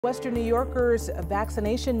Western New Yorkers'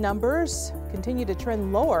 vaccination numbers continue to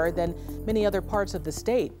trend lower than many other parts of the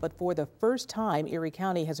state, but for the first time, Erie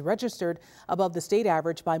County has registered above the state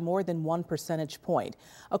average by more than 1 percentage point.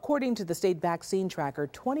 According to the state vaccine tracker,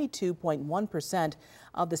 22.1%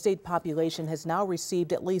 of the state population has now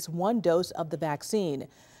received at least one dose of the vaccine.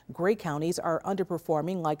 Gray counties are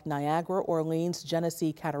underperforming, like Niagara, Orleans,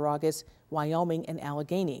 Genesee, Cattaraugus, Wyoming, and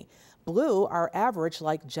Allegheny. Blue are average,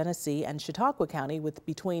 like Genesee and Chautauqua County, with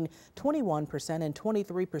between 21% and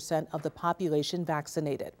 23% of the population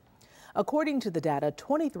vaccinated. According to the data,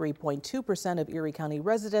 23.2% of Erie County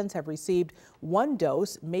residents have received one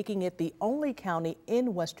dose, making it the only county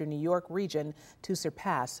in Western New York region to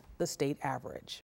surpass the state average.